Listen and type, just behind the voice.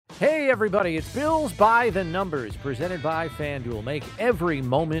Hey everybody, it's Bills by the Numbers, presented by FanDuel. Make every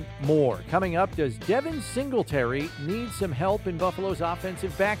moment more. Coming up, does Devin Singletary need some help in Buffalo's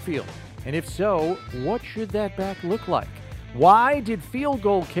offensive backfield? And if so, what should that back look like? Why did field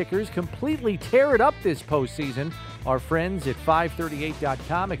goal kickers completely tear it up this postseason? Our friends at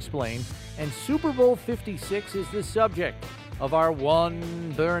 538.com explain. And Super Bowl 56 is the subject of our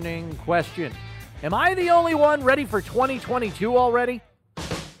one burning question. Am I the only one ready for 2022 already?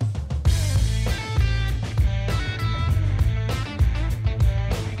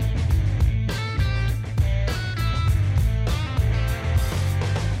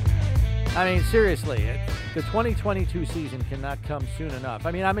 I mean, seriously, the 2022 season cannot come soon enough.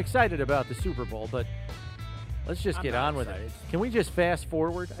 I mean, I'm excited about the Super Bowl, but let's just get on with it. Can we just fast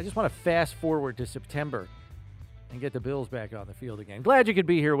forward? I just want to fast forward to September and get the Bills back on the field again. Glad you could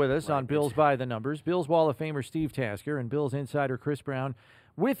be here with us on Bills by the Numbers. Bills Wall of Famer Steve Tasker and Bills insider Chris Brown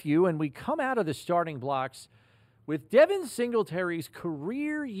with you, and we come out of the starting blocks with Devin Singletary's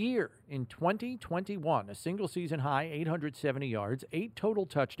career year in 2021, a single-season high, 870 yards, 8 total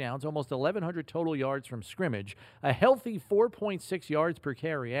touchdowns, almost 1,100 total yards from scrimmage, a healthy 4.6 yards per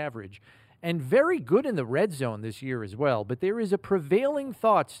carry average, and very good in the red zone this year as well. But there is a prevailing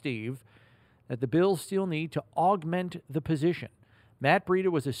thought, Steve, that the Bills still need to augment the position. Matt Breida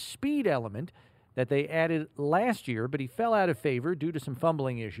was a speed element that they added last year, but he fell out of favor due to some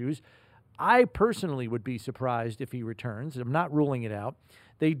fumbling issues. I personally would be surprised if he returns. I'm not ruling it out.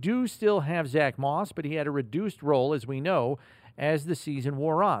 They do still have Zach Moss, but he had a reduced role, as we know, as the season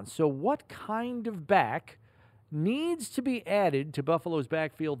wore on. So what kind of back needs to be added to Buffalo's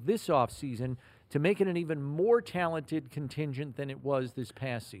backfield this offseason to make it an even more talented contingent than it was this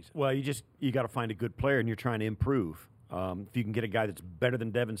past season? Well, you got to find a good player, and you're trying to improve. If you can get a guy that's better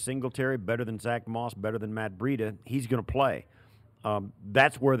than Devin Singletary, better than Zach Moss, better than Matt Breida, he's going to play.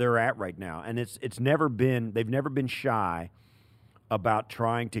 That's where they're at right now, and they've never been shy about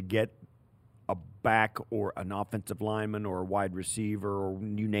trying to get a back or an offensive lineman or a wide receiver or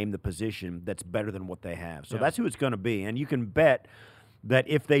you name the position that's better than what they have. So That's who it's going to be, and you can bet that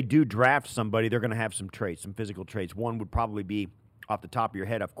if they do draft somebody, they're going to have some traits, some physical traits. One would probably be, off the top of your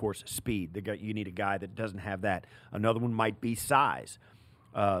head, of course, speed. You need a guy that doesn't have that. Another one might be size.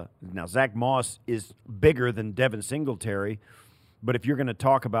 Now, Zach Moss is bigger than Devin Singletary. But if you're going to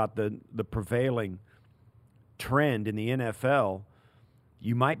talk about the prevailing trend in the NFL,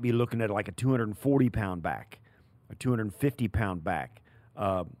 you might be looking at like a 240-pound back, a 250-pound back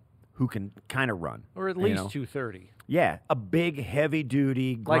who can kind of run. Or at least 230. Yeah, a big,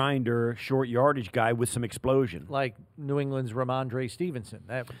 heavy-duty grinder, short yardage guy with some explosion. Like New England's Ramondre Stevenson.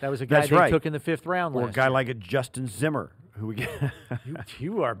 That was a guy they took in the 5th round last year. Or a guy like a Justin Zimmer. Who we get?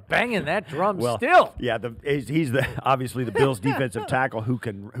 you are banging that drum still. Yeah, he's obviously the Bills' defensive tackle who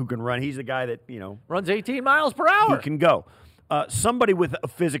can run. He's the guy that runs 18 miles per hour. He can go. Somebody with a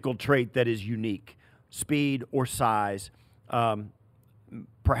physical trait that is unique, speed or size.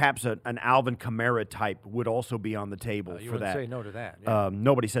 Perhaps an Alvin Kamara type would also be on the table you for that. Say no to that. Yeah.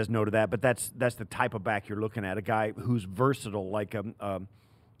 Nobody says no to that, but that's the type of back you're looking at. A guy who's versatile, like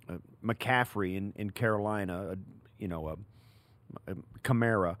McCaffrey in Carolina.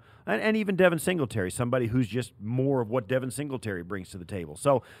 Kamara, and even Devin Singletary, somebody who's just more of what Devin Singletary brings to the table.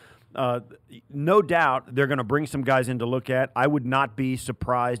 So, no doubt they're going to bring some guys in to look at. I would not be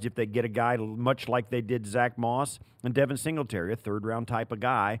surprised if they get a guy much like they did Zach Moss and Devin Singletary, a 3rd-round type of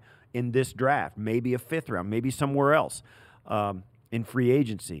guy in this draft, maybe a 5th round, maybe somewhere else in free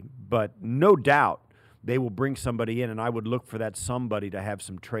agency. But no doubt they will bring somebody in, and I would look for that somebody to have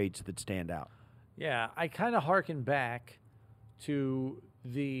some traits that stand out. Yeah, I kind of hearken back to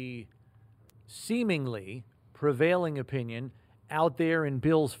the seemingly prevailing opinion out there in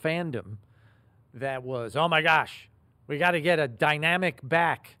Bills fandom that was, oh my gosh, we got to get a dynamic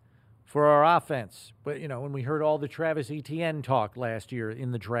back for our offense. But, when we heard all the Travis Etienne talk last year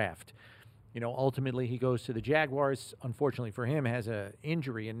in the draft, ultimately he goes to the Jaguars. Unfortunately for him, has an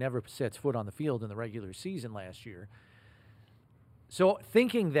injury and never sets foot on the field in the regular season last year. So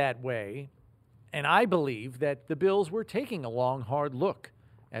thinking that way, and I believe that the Bills were taking a long, hard look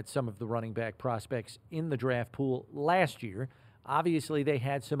at some of the running back prospects in the draft pool last year. Obviously, they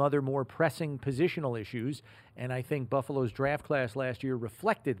had some other more pressing positional issues, and I think Buffalo's draft class last year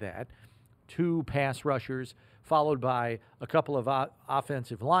reflected that. 2 pass rushers, followed by a couple of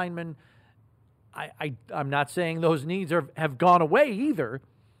offensive linemen. I'm not saying those needs have gone away either,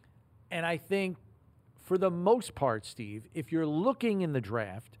 and I think for the most part, Steve, if you're looking in the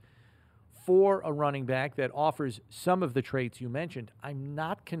draft for a running back that offers some of the traits you mentioned, I'm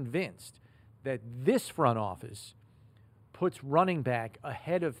not convinced that this front office puts running back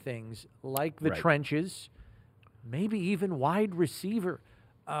ahead of things like the trenches, maybe even wide receiver,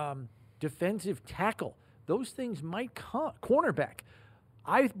 defensive tackle. Those things might come. Cornerback.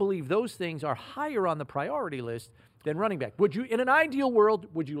 I believe those things are higher on the priority list than running back. Would you, in an ideal world,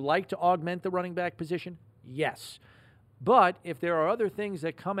 would you like to augment the running back position? Yes. But if there are other things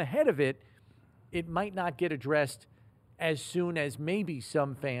that come ahead of it, it might not get addressed as soon as maybe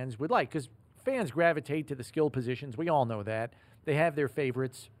some fans would like, because fans gravitate to the skill positions. We all know that. They have their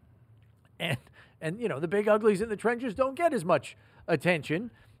favorites. And you know, the big uglies in the trenches don't get as much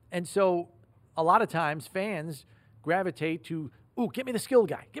attention. And so a lot of times fans gravitate to, ooh, get me the skill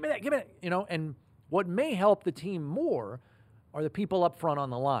guy. Give me that, you know. And what may help the team more are the people up front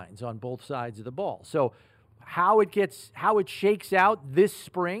on the lines on both sides of the ball. So how it shakes out this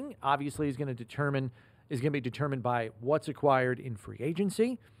spring obviously is going to be determined by what's acquired in free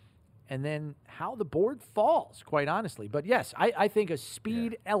agency and then how the board falls, quite honestly. But yes, I think a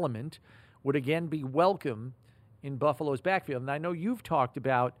speed element would again be welcome in Buffalo's backfield. And I know you've talked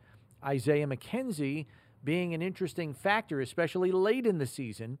about Isaiah McKenzie being an interesting factor, especially late in the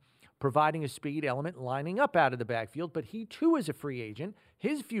season, providing a speed element, lining up out of the backfield. But he too is a free agent.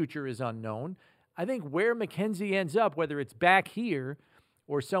 His future is unknown. I think where McKenzie ends up, whether it's back here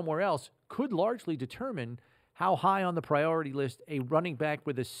or somewhere else, could largely determine how high on the priority list a running back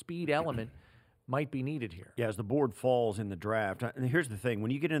with a speed element might be needed here. Yeah, as the board falls in the draft, and here's the thing: when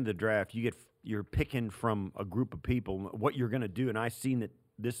you get into the draft, you're picking from a group of people what you're going to do. And I've seen that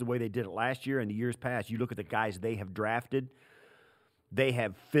this is the way they did it last year and the years past. You look at the guys they have drafted; they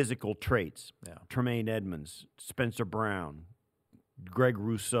have physical traits. Yeah. Tremaine Edmonds, Spencer Brown, Greg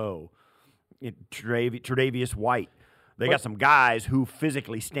Rousseau, Tre'Davious White. They got some guys who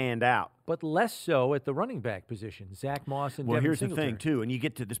physically stand out. But less so at the running back position. Zach Moss and Devin here's Singletary. the thing, too, and you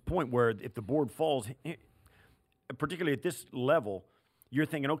get to this point where if the board falls, particularly at this level, you're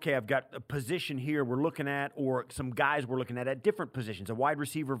thinking, okay, I've got a position here we're looking at or some guys we're looking at different positions, a wide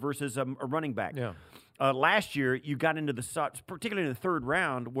receiver versus a running back. Yeah. Last year, you got into particularly in the third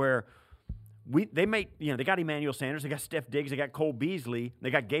round, where they got Emmanuel Sanders, they got Steph Diggs, they got Cole Beasley, they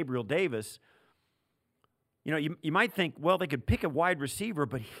got Gabriel Davis. You know, you might think, well, they could pick a wide receiver,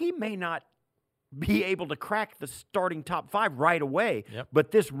 but he may not be able to crack the starting top 5 right away. Yep.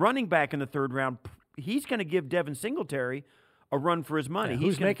 But this running back in the third round, he's going to give Devin Singletary a run for his money. Yeah,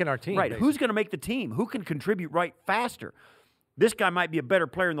 who's making our team? Right. Basically. Who's going to make the team? Who can contribute right faster? This guy might be a better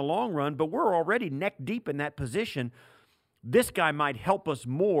player in the long run, but we're already neck deep in that position. This guy might help us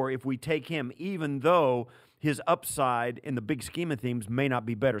more if we take him, even though his upside in the big scheme of things may not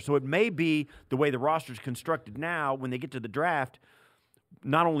be better. So it may be the way the roster's constructed now when they get to the draft,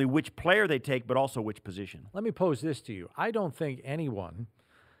 not only which player they take, but also which position. Let me pose this to you. I don't think anyone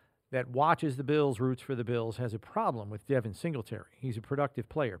that watches the Bills, roots for the Bills, has a problem with Devin Singletary. He's a productive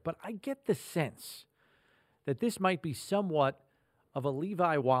player. But I get the sense that this might be somewhat of a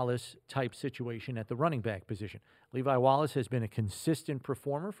Levi Wallace type situation at the running back position. Levi Wallace has been a consistent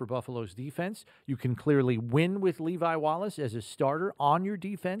performer for Buffalo's defense. You can clearly win with Levi Wallace as a starter on your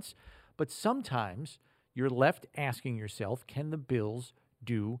defense, but sometimes you're left asking yourself, can the Bills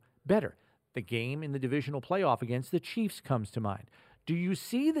do better? The game in the divisional playoff against the Chiefs comes to mind. Do you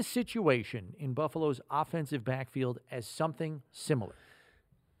see the situation in Buffalo's offensive backfield as something similar?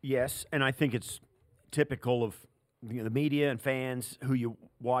 Yes, and I think it's typical of the media and fans who you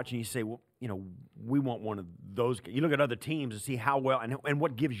watch and you say, well, you know, we want one of those. You look at other teams and see how well and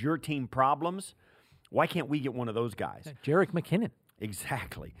what gives your team problems. Why can't we get one of those guys? Jerick McKinnon.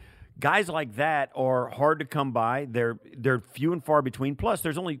 Exactly. Guys like that are hard to come by. They're few and far between. Plus,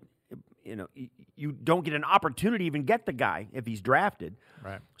 there's only, you know, you don't get an opportunity to even get the guy if he's drafted.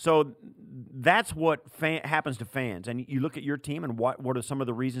 Right. So that's what happens to fans. And you look at your team and what are some of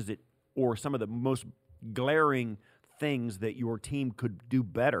the reasons that, or some of the most glaring things that your team could do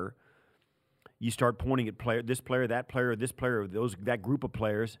better. You start pointing at this player, that player, this player, that group of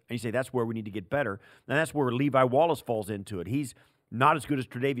players, and you say that's where we need to get better. And that's where Levi Wallace falls into it. He's not as good as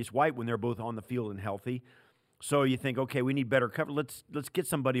Tre'Davious White when they're both on the field and healthy. So you think, okay, we need better cover. Let's get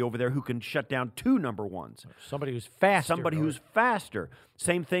somebody over there who can shut down 2 number ones. Somebody who's faster. Somebody who's faster.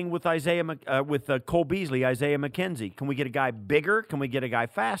 Same thing with Cole Beasley, Isaiah McKenzie. Can we get a guy bigger? Can we get a guy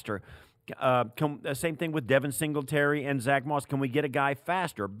faster? Same thing with Devin Singletary and Zach Moss. Can we get a guy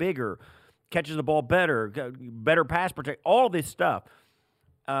faster, bigger, catches the ball better pass protect, all this stuff.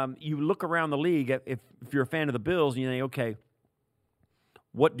 You look around the league, if you're a fan of the Bills, and you think, okay,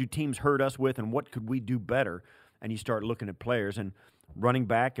 what do teams hurt us with and what could we do better? And you start looking at players, and running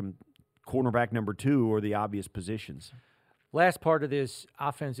back and cornerback number 2 are the obvious positions. Last part of this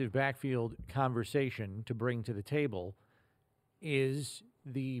offensive backfield conversation to bring to the table is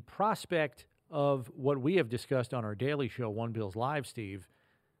the prospect of what we have discussed on our daily show, One Bills Live, Steve,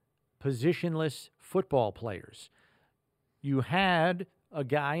 positionless football players. You had a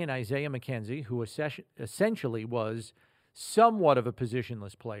guy in Isaiah McKenzie who essentially was somewhat of a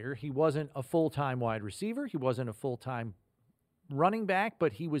positionless player. He wasn't a full-time wide receiver. He wasn't a full-time running back,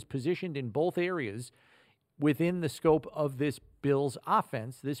 but he was positioned in both areas within the scope of this Bills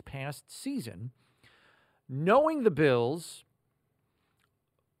offense this past season. Knowing the Bills,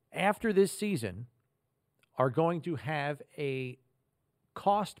 after this season, are going to have a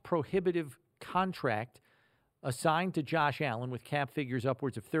cost-prohibitive contract assigned to Josh Allen with cap figures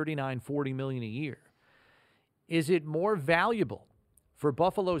upwards of $39-40 million a year. Is it more valuable for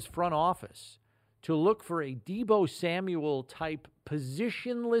Buffalo's front office to look for a Deebo Samuel-type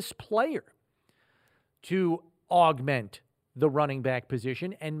positionless player to augment the running back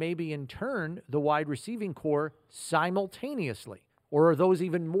position and maybe in turn the wide receiving core simultaneously? Or are those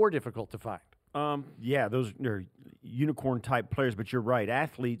even more difficult to find? Yeah, those are unicorn-type players, but you're right.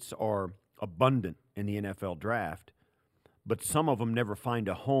 Athletes are abundant in the NFL draft, but some of them never find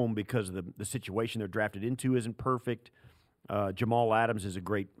a home because of the situation they're drafted into isn't perfect. Jamal Adams is a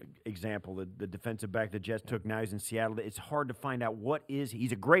great example. The defensive back the Jets took, now he's in Seattle. It's hard to find out what is.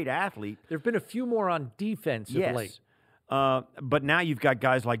 He's a great athlete. There have been a few more on defense of late. But now you've got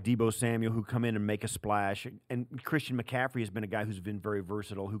guys like Deebo Samuel who come in and make a splash. And Christian McCaffrey has been a guy who's been very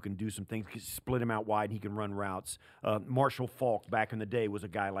versatile, who can do some things, split him out wide, and he can run routes. Marshall Faulk back in the day was a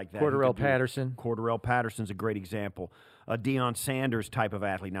guy like that. Cordarrelle Patterson. Cordarrelle Patterson's a great example. Deion Sanders type of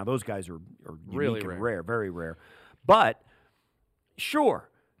athlete. Now, those guys are really unique and rare, very rare. But, sure,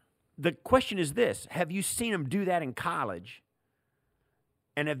 the question is this. Have you seen him do that in college?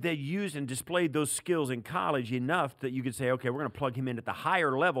 And have they used and displayed those skills in college enough that you could say, okay, we're going to plug him in at the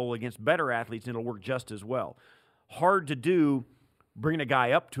higher level against better athletes and it'll work just as well? Hard to do, bringing a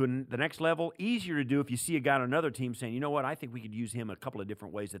guy up to the next level. Easier to do if you see a guy on another team saying, you know what, I think we could use him a couple of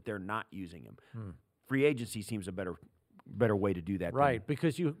different ways that they're not using him. Free agency seems a better way to do that. Right,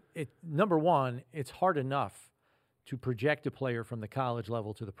 because number one, it's hard enough to project a player from the college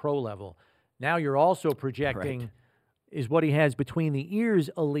level to the pro level. Now you're also projecting is what he has between the ears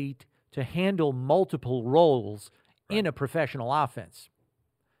elite to handle multiple roles in a professional offense.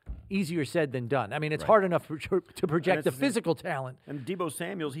 Easier said than done. I mean, it's hard enough to project the physical talent. And Deebo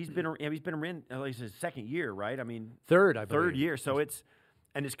Samuels, he's been in at least his second year, right? I mean, third, I believe. Third year. So it's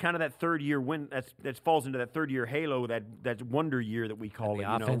kind of that third year win that falls into that third year halo, that wonder year that we call it.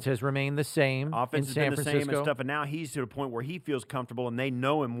 The offense has remained the same. Offense in has been San the Francisco. same and stuff, and now he's to the point where he feels comfortable and they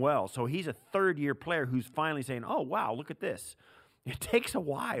know him well. So he's a third year player who's finally saying, "Oh wow, look at this." It takes a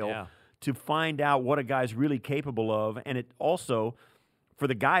while to find out what a guy's really capable of, and it also for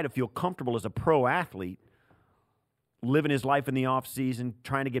the guy to feel comfortable as a pro athlete, living his life in the off season,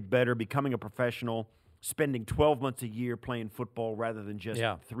 trying to get better, becoming a professional. Spending 12 months a year playing football rather than just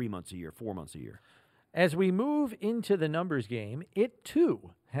 3 months a year, 4 months a year. As we move into the numbers game, it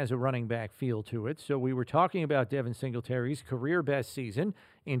too has a running back feel to it. So we were talking about Devin Singletary's career best season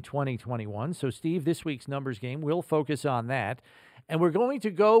in 2021. So, Steve, this week's numbers game, we'll focus on that. And we're going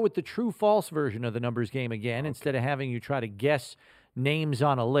to go with the true-false version of the numbers game again instead of having you try to guess names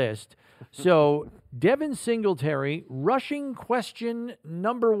on a list. So, Devin Singletary, rushing question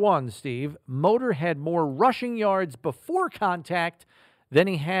number 1, Steve. Motor had more rushing yards before contact than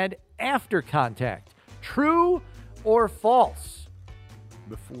he had after contact. True or false?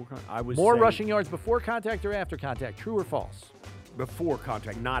 I was more rushing yards before contact or after contact? True or false? Before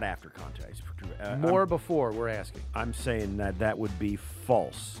contact, not after contact. More before, we're asking. I'm saying that would be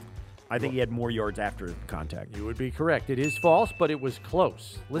false. I think he had more yards after contact. You would be correct. It is false, but it was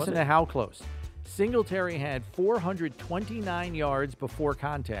close. Listen to how close. Singletary had 429 yards before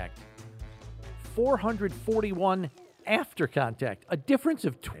contact, 441 after contact, a difference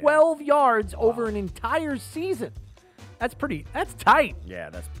of 12 yards over an entire season. That's tight. Yeah,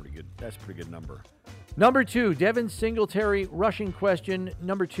 that's pretty good. That's a pretty good number. Number 2, Devin Singletary rushing question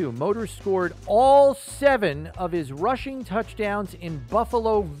number 2. Motor scored all 7 of his rushing touchdowns in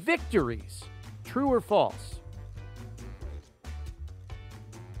Buffalo victories. True or false?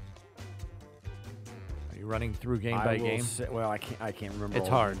 Are you running through game by game? I can't remember. It's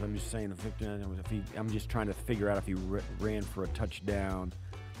hard. I'm just saying I'm just trying to figure out if he ran for a touchdown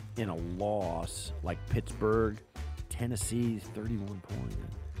in a loss like Pittsburgh, Tennessee's 31 points.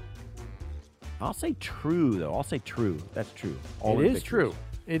 I'll say true, though. I'll say true. That's true. It is true.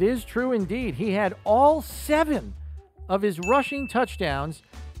 It is true indeed. He had all 7 of his rushing touchdowns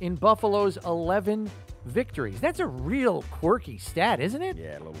in Buffalo's 11 victories. That's a real quirky stat, isn't it?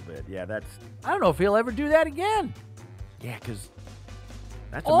 Yeah, a little bit. Yeah, I don't know if he'll ever do that again. Yeah, because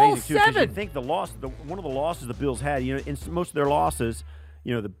that's All amazing, too. 'Cause seven. you think one of the losses the Bills had, in most of their losses,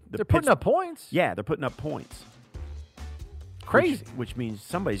 the They're putting up points. Yeah, they're putting up points. Crazy. Which means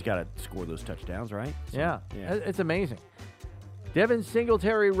somebody's got to score those touchdowns, right? So, Yeah, it's amazing. Devin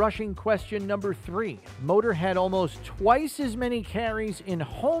Singletary rushing question number 3. Motor had almost twice as many carries in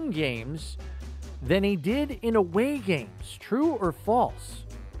home games than he did in away games. True or false?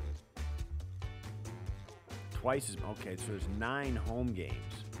 Twice as okay. So there's 9 home games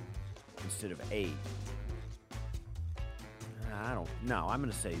instead of 8. I'm going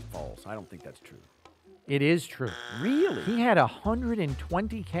to say false. I don't think that's true. It is true. Really? He had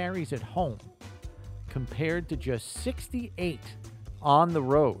 120 carries at home compared to just 68 on the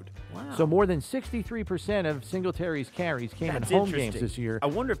road. Wow. So more than 63% of Singletary's carries came in That's home interesting. games this year. I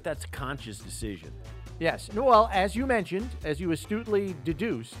wonder if that's a conscious decision. Yes. Well, as you mentioned, as you astutely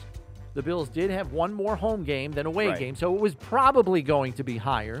deduced, the Bills did have one more home game than away Right. game, so it was probably going to be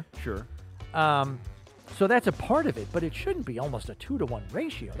higher. Sure. So that's a part of it, but it shouldn't be almost a 2-to-1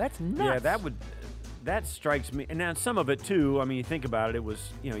 ratio. That's nuts. Yeah, that strikes me. And now some of it too. I mean, you think about it. It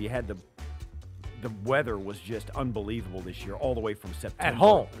was you had the weather was just unbelievable this year, all the way from September. At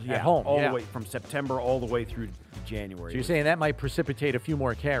home. Yeah, At home, all yeah. the way from September all the way through January. So you're saying that might precipitate a few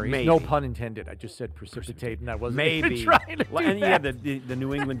more carries? Maybe. No pun intended. I just said precipitate, and I wasn't even Maybe. trying to do And you that. had the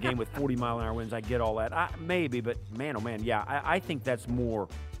New England game with 40-mile-an-hour winds. I get all that. Maybe, but man, oh man, yeah, I think that's more.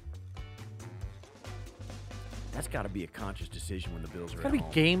 That's got to be a conscious decision when the Bills are It's at got to be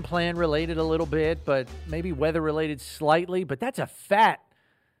home. game plan related a little bit, but maybe weather related slightly. But that's a fat.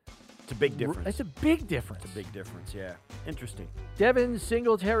 It's a big difference. It's a big difference. It's a big difference, yeah. Interesting. Devin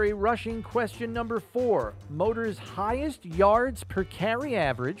Singletary rushing question number 4. Motor's highest yards per carry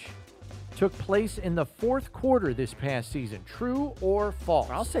average took place in the fourth quarter this past season. True or false?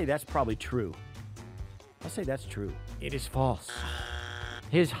 I'll say that's probably true. I'll say that's true. It is false.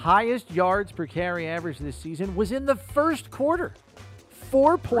 His highest yards per carry average this season was in the first quarter.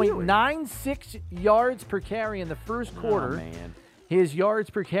 4.96 yards per carry in the first quarter. Oh, man. His yards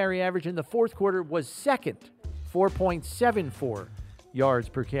per carry average in the fourth quarter was second, 4.74 yards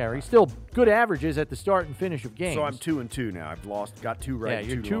per carry. Still good averages at the start and finish of games. So I'm 2-2 now. I've got 2 right. Yeah, and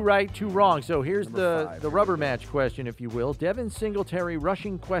you're 2 2 wrong. right, 2 wrong. So here's Number the 5. rubber match question, if you will. Devin Singletary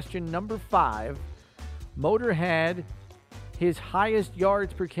rushing question number 5. Motor had his highest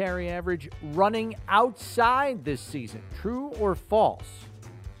yards per carry average running outside this season. True or false?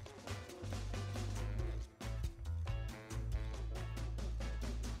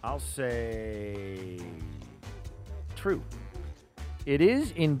 I'll say true. It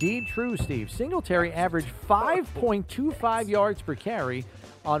is indeed true, Steve. Singletary averaged 5.25 yards per carry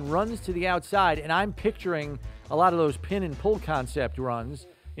on runs to the outside, and I'm picturing a lot of those pin and pull concept runs.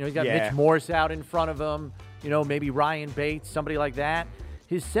 He's got Yeah. Mitch Morse out in front of him, maybe Ryan Bates, somebody like that.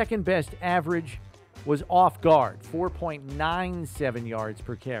 His second best average was off guard, 4.97 yards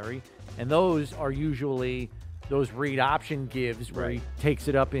per carry, and those are usually those read option gives where he Right. takes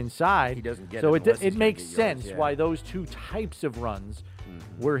it up inside. He doesn't get so it unless he's it gonna makes get yards, sense yeah. why those two types of runs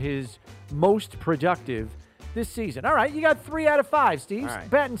were his most productive this season. All right, you got 3 out of 5, Steve. All right.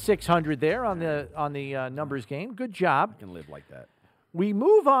 Batting 600 there on the numbers game. Good job. I can live like that. We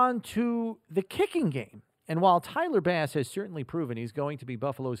move on to the kicking game. And while Tyler Bass has certainly proven he's going to be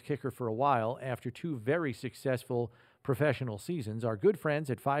Buffalo's kicker for a while after 2 very successful professional seasons, our good friends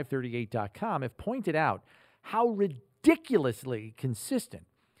at 538.com have pointed out how ridiculously consistent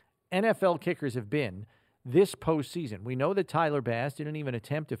NFL kickers have been this postseason. We know that Tyler Bass didn't even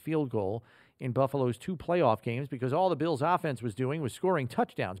attempt a field goal in Buffalo's 2 playoff games because all the Bills' offense was doing was scoring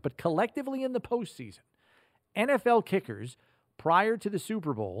touchdowns. But collectively in the postseason, NFL kickers prior to the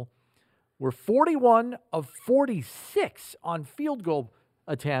Super Bowl were 41 of 46 on field goal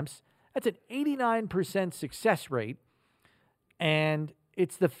attempts. That's an 89% success rate, and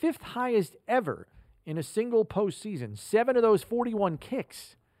it's the 5th highest ever in a single postseason. 7 of those 41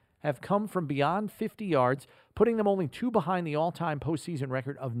 kicks have come from beyond 50 yards, putting them only 2 behind the all-time postseason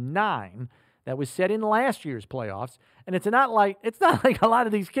record of 9 that was set in last year's playoffs. And it's not like a lot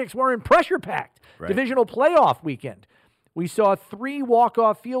of these kicks weren't pressure-packed. Right. Divisional playoff weekend. We saw 3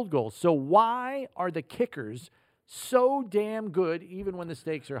 walk-off field goals. So why are the kickers so damn good even when the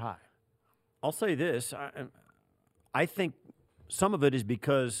stakes are high? I'll say this. I think some of it is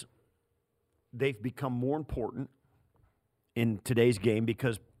because they've become more important in today's game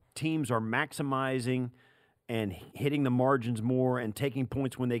because teams are maximizing and hitting the margins more and taking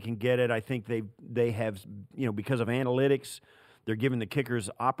points when they can get it. I think they have, because of analytics, they're giving the kickers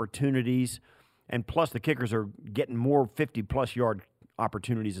opportunities. And plus, the kickers are getting more 50-plus yard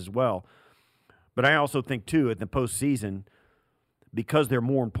opportunities as well. But I also think, too, at the postseason, because they're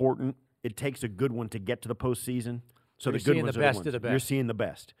more important, it takes a good one to get to the postseason. So You're the good seeing ones the are the best ones. of the best. You're seeing the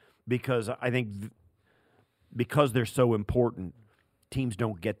best. Because I think because they're so important, teams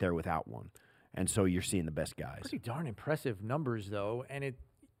don't get there without one. And so you're seeing the best guys. Pretty darn impressive numbers, though. And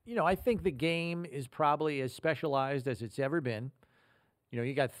I think the game is probably as specialized as it's ever been.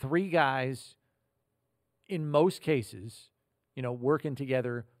 You got three guys in most cases, working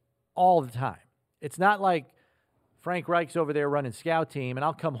together all the time. It's not like Frank Reich's over there running scout team and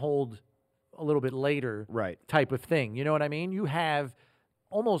I'll come hold a little bit later type of thing. You know what I mean? You have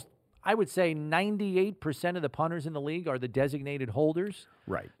almost, I would say 98% of the punters in the league are the designated holders.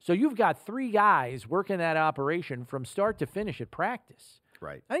 Right. So you've got three guys working that operation from start to finish at practice.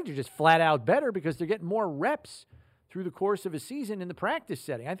 Right. I think they're just flat out better because they're getting more reps through the course of a season in the practice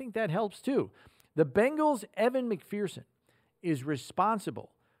setting. I think that helps too. The Bengals' Evan McPherson is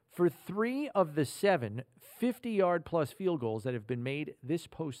responsible for 3 of the 7 50-yard-plus field goals that have been made this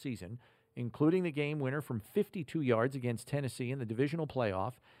postseason, including the game winner from 52 yards against Tennessee in the divisional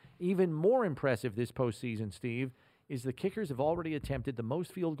playoff. Even more impressive this postseason, Steve, is the kickers have already attempted the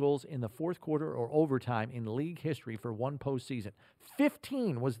most field goals in the fourth quarter or overtime in league history for one postseason.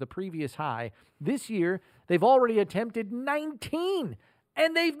 15 was the previous high. This year, they've already attempted 19,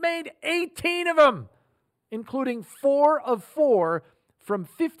 and they've made 18 of them, including 4 of 4 from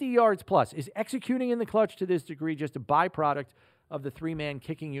 50 yards plus. Is executing in the clutch to this degree just a byproduct of the three-man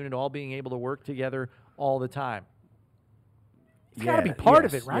kicking unit all being able to work together all the time? It's got to be part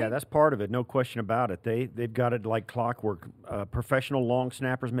of it, right? Yeah, that's part of it. No question about it. They've got it like clockwork. Professional long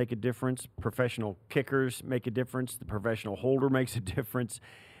snappers make a difference. Professional kickers make a difference. The professional holder makes a difference.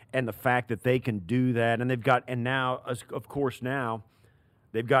 And the fact that they can do that, and now, of course, now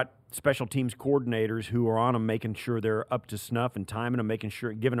they've got special teams coordinators who are on them, making sure they're up to snuff and timing them, making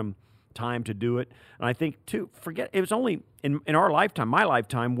sure, giving them time to do it. And I think, too, it was only in our lifetime, my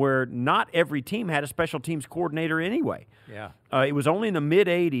lifetime, where not every team had a special teams coordinator anyway. Yeah. It was only in the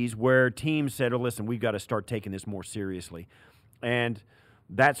mid-'80s where teams said, oh, listen, we've got to start taking this more seriously. And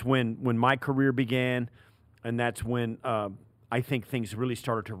that's when my career began, and that's when I think things really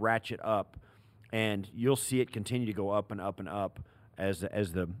started to ratchet up. And you'll see it continue to go up and up and up as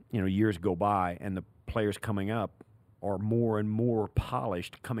the years go by, and the players coming up are more and more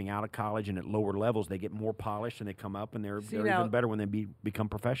polished coming out of college, and at lower levels they get more polished and they come up and they're even better when they become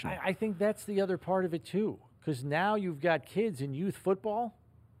professional. I think that's the other part of it too, because now you've got kids in youth football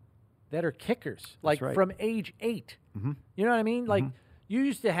that are kickers, like from age 8. Mm-hmm. You know what I mean? Like you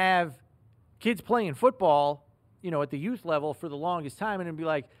used to have kids playing football, at the youth level for the longest time, and it'd be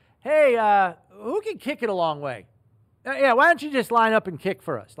like, hey, who can kick it a long way? Yeah, why don't you just line up and kick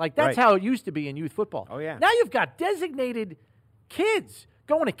for us? Like, that's how it used to be in youth football. Oh, yeah. Now you've got designated kids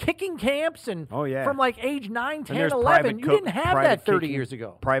going to kicking camps and from like age 9, 10, 11. You didn't have that 30 years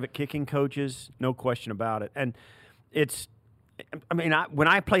ago. Private kicking coaches, no question about it. And when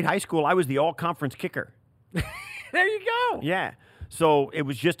I played high school, I was the all-conference kicker. There you go. Yeah. So it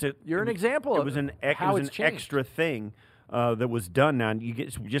was just You're an example of how it's changed. Extra thing that was done. Now you get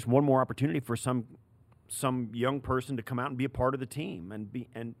just one more opportunity for some young person to come out and be a part of the team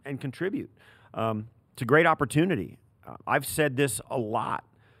and contribute. It's a great opportunity. I've said this a lot.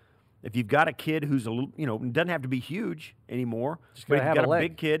 If you've got a kid who's doesn't have to be huge anymore, but if you've got a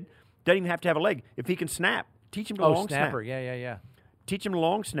big kid, doesn't even have to have a leg. If he can snap, teach him to long snapper. snap. Yeah. Teach him to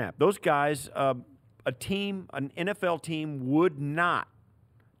long snap. Those guys, an NFL team would not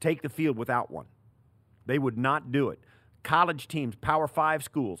take the field without one. They would not do it. College teams, Power 5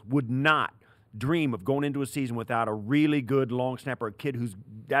 schools would not dream of going into a season without a really good long snapper, a kid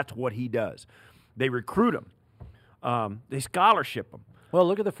that's what he does. They recruit him. They scholarship him. Well,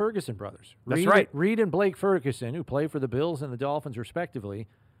 look at the Ferguson brothers. That's right. Reed and Blake Ferguson, who play for the Bills and the Dolphins respectively,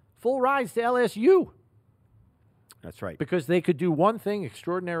 full rides to LSU. That's right. Because they could do one thing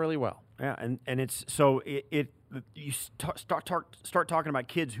extraordinarily well. Yeah, and it's so you start talking about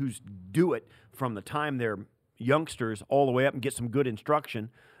kids who do it from the time they're youngsters all the way up and get some good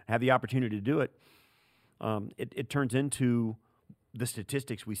instruction, have the opportunity to do it. It turns into the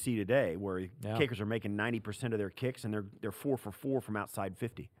statistics we see today, where kickers are making 90% of their kicks, and they're 4 for 4 from outside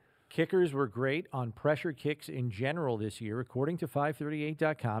 50. Kickers were great on pressure kicks in general this year. According to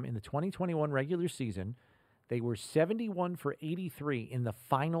 538.com, in the 2021 regular season, they were 71 for 83 in the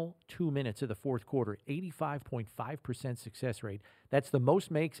final 2 minutes of the fourth quarter, 85.5% success rate. That's the most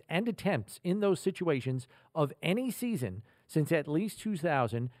makes and attempts in those situations of any season since at least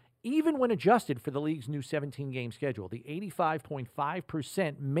 2000, even when adjusted for the league's new 17-game schedule. The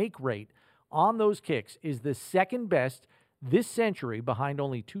 85.5% make rate on those kicks is the second best this century, behind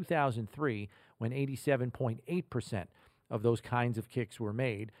only 2003, when 87.8% of those kinds of kicks were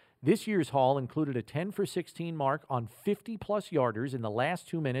made. This year's haul included a 10 for 16 mark on 50-plus yarders in the last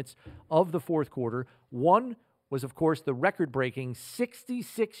 2 minutes of the fourth quarter. One was, of course, the record-breaking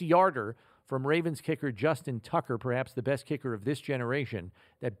 66-yarder from Ravens kicker Justin Tucker, perhaps the best kicker of this generation,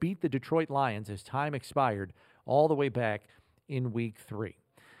 that beat the Detroit Lions as time expired all the way back in Week 3.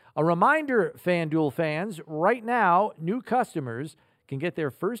 A reminder, FanDuel fans, right now, new customers can get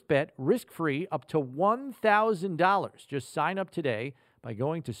their first bet risk-free up to $1,000. Just sign up today by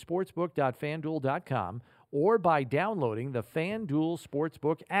going to sportsbook.fanduel.com or by downloading the FanDuel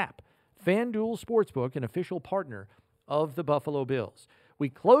Sportsbook app. FanDuel Sportsbook, an official partner of the Buffalo Bills. We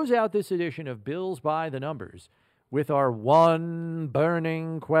close out this edition of Bills by the Numbers with our one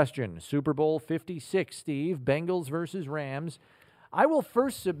burning question. Super Bowl 56, Steve, Bengals versus Rams. I will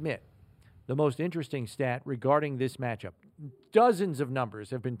first submit the most interesting stat regarding this matchup. Dozens of numbers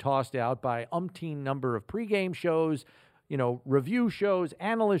have been tossed out by umpteen number of pregame shows, review shows,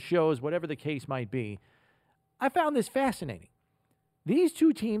 analyst shows, whatever the case might be. I found this fascinating. These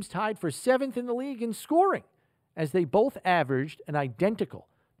two teams tied for 7th in the league in scoring, as they both averaged an identical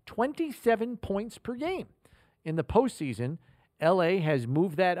 27 points per game. In the postseason, L.A. has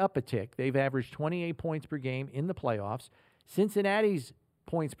moved that up a tick. They've averaged 28 points per game in the playoffs. Cincinnati's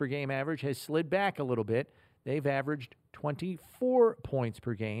points per game average has slid back a little bit. They've averaged 24 points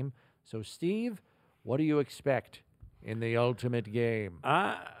per game. So, Steve, what do you expect in the ultimate game?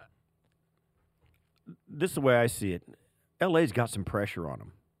 This is the way I see it. LA's got some pressure on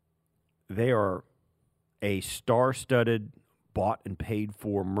them. They are a star-studded, bought and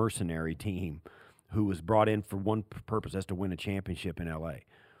paid-for mercenary team who was brought in for one purpose, that's to win a championship in LA.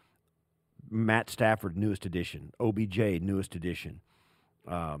 Matt Stafford, newest addition. OBJ, newest addition.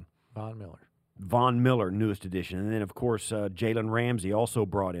 Von Miller, newest addition. And then, of course, Jalen Ramsey also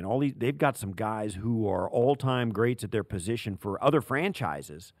brought in. They've got some guys who are all-time greats at their position for other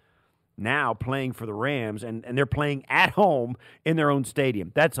franchises now playing for the Rams, and they're playing at home in their own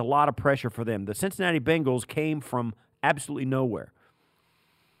stadium. That's a lot of pressure for them. The Cincinnati Bengals came from absolutely nowhere.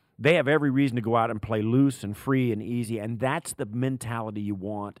 They have every reason to go out and play loose and free and easy, and that's the mentality you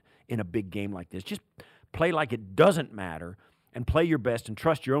want in a big game like this. Just play like it doesn't matter and play your best and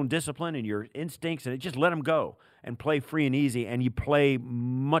trust your own discipline and your instincts, and just let them go and play free and easy, and you play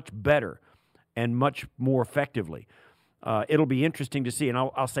much better and much more effectively. It'll be interesting to see, and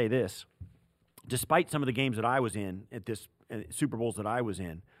I'll say this. Despite some of the games that I was in at this Super Bowls that I was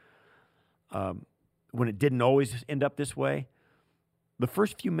in, when it didn't always end up this way, the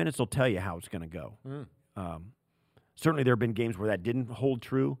first few minutes will tell you how it's going to go. Certainly there have been games where that didn't hold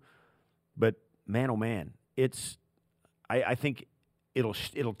true, but man, oh man, I think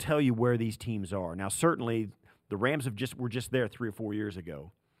it'll tell you where these teams are. Now, certainly the Rams were just there 3 or 4 years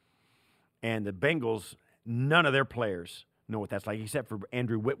ago, and the Bengals, none of their players know what that's like, except for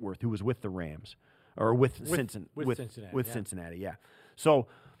Andrew Whitworth, who was with the Rams, or with Cincinnati. Yeah. So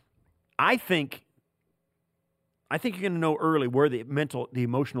I think you're going to know early where the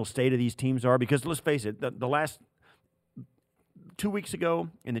emotional state of these teams are, because let's face it, the last 2 weeks ago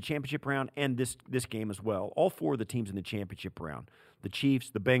in the championship round and this game as well, all 4 of the teams in the championship round, the Chiefs,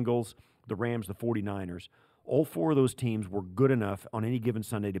 the Bengals, the Rams, the 49ers, all 4 of those teams were good enough on any given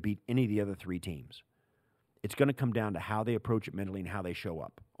Sunday to beat any of the other 3 teams. It's going to come down to how they approach it mentally and how they show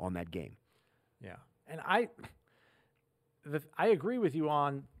up on that game. Yeah. And I agree with you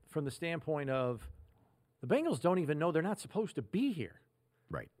from the standpoint of the Bengals don't even know they're not supposed to be here.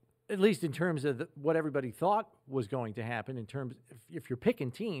 Right. At least in terms of what everybody thought was going to happen, in terms if you're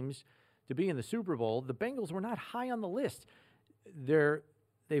picking teams to be in the Super Bowl, the Bengals were not high on the list.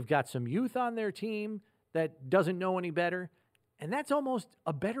 They've got some youth on their team that doesn't know any better, and that's almost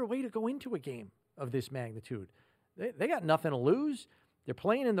a better way to go into a game of this magnitude. They got nothing to lose. They're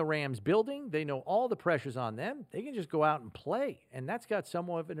playing in the Rams building. They know all the pressure's on them. They can just go out and play, and that's got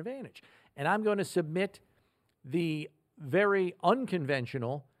somewhat of an advantage. And I'm going to submit the very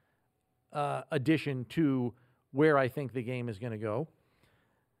unconventional addition to where I think the game is going to go.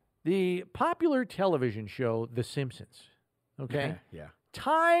 The popular television show, The Simpsons, okay? Yeah.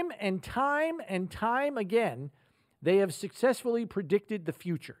 Time and time and time again, they have successfully predicted the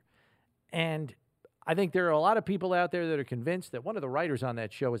future. And I think there are a lot of people out there that are convinced that one of the writers on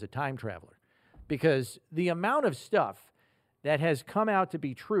that show is a time traveler, because the amount of stuff that has come out to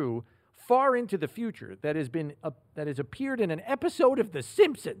be true far into the future that has appeared in an episode of The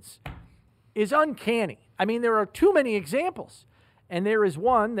Simpsons is uncanny. I mean, there are too many examples. And there is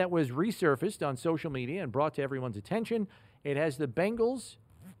one that was resurfaced on social media and brought to everyone's attention. It has the Bengals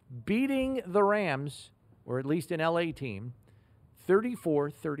beating the Rams, or at least an LA team,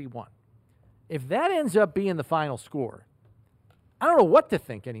 34-31. If that ends up being the final score, I don't know what to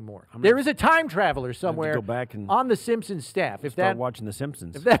think anymore. There is a time traveler somewhere go back and on the Simpsons staff. If start that watching The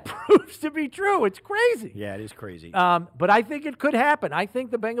Simpsons. If that proves to be true, it's crazy. Yeah, it is crazy. But I think it could happen. I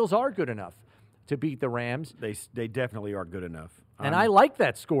think the Bengals are good enough to beat the Rams. They definitely are good enough. And I like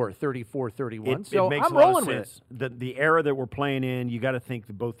that score, 34-31. So it makes I'm a lot rolling of with sense. it. The era that we're playing in, you got to think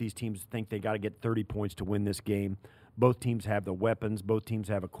that both these teams think they got to get 30 points to win this game. Both teams have the weapons. Both teams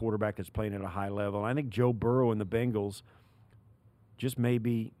have a quarterback that's playing at a high level. I think Joe Burrow and the Bengals just may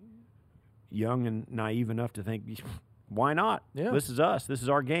be young and naive enough to think, why not? Yeah. This is us. This is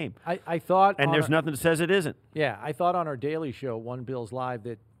our game. I thought, and there's nothing that says it isn't. Yeah, I thought on our daily show, One Bills Live,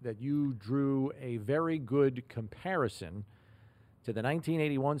 that you drew a very good comparison to the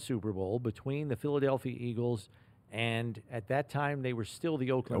 1981 Super Bowl between the Philadelphia Eagles and, at that time, they were still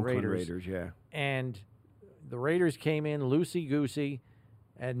the Oakland Raiders. Yeah. And the Raiders came in loosey-goosey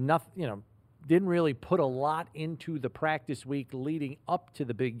and nothing, didn't really put a lot into the practice week leading up to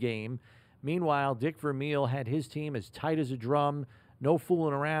the big game. Meanwhile, Dick Vermeil had his team as tight as a drum, no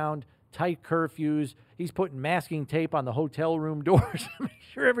fooling around, tight curfews. He's putting masking tape on the hotel room doors to make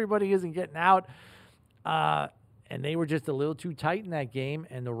sure everybody isn't getting out. And they were just a little too tight in that game,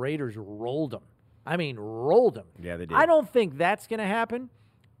 and the Raiders rolled them. I mean, rolled them. Yeah, they did. I don't think that's going to happen,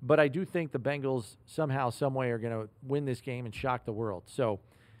 but I do think the Bengals somehow, some way are going to win this game and shock the world. So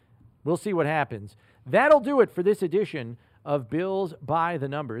we'll see what happens. That'll do it for this edition of Bills by the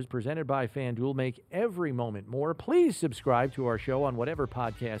Numbers, presented by FanDuel. Make every moment more. Please subscribe to our show on whatever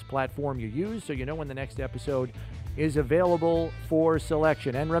podcast platform you use so you know when the next episode is available for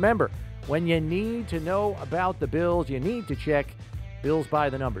selection. And remember, when you need to know about the Bills, you need to check Bills by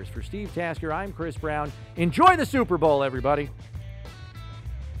the Numbers. For Steve Tasker, I'm Chris Brown. Enjoy the Super Bowl, everybody.